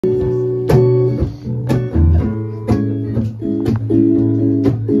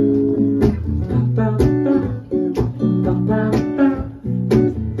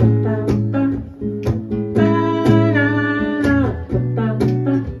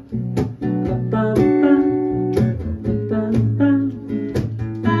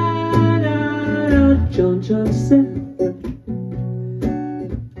John said,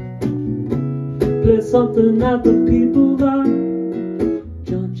 play something that the people like.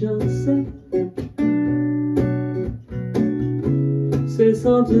 John said, say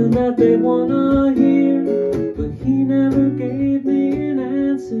something that they wanna hear. But he never gave me an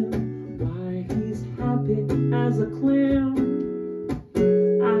answer why he's happy as a clown.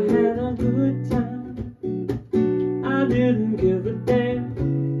 I had a good time, I didn't give a damn.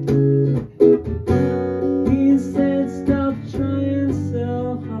 He said stop trying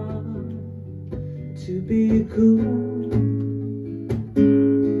so hard to be cool,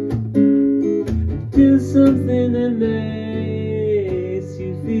 do something that makes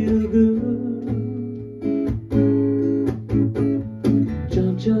you feel good.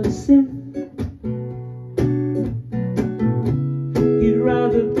 John said he'd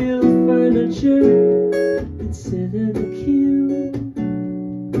rather build furniture than sit in the queue.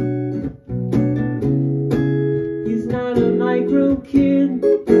 He's not a micro kid,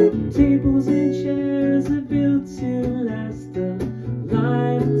 tables and chairs are built to last a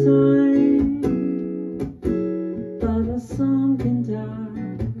lifetime. But a song can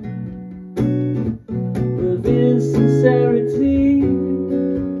die of insincerity.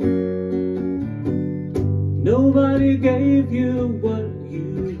 Nobody gave you what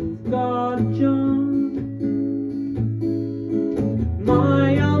you've got, John.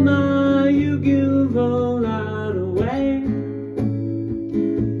 My, oh my, you give a lot away.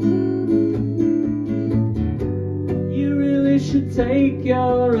 You really should take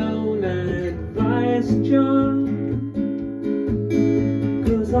your own advice, John.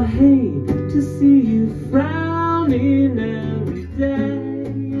 'Cause I hate to see you frowning every day.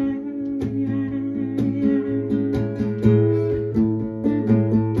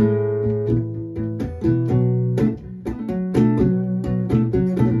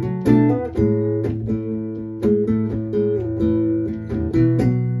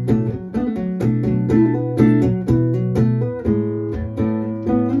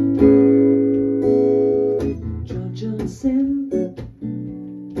 John said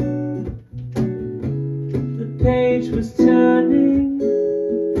the page was turning,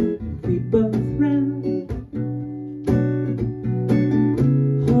 we both read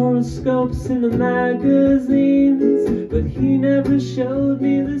horoscopes in the magazines, but he never showed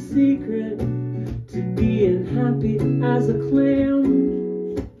me the secret to being happy as a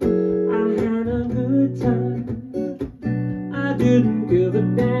clown. I had a good time, I didn't give a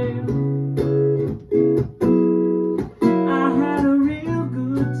damn.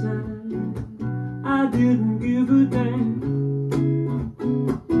 I didn't give a damn.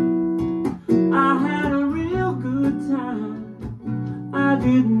 I had a real good time, I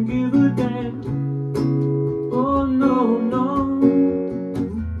didn't give a damn.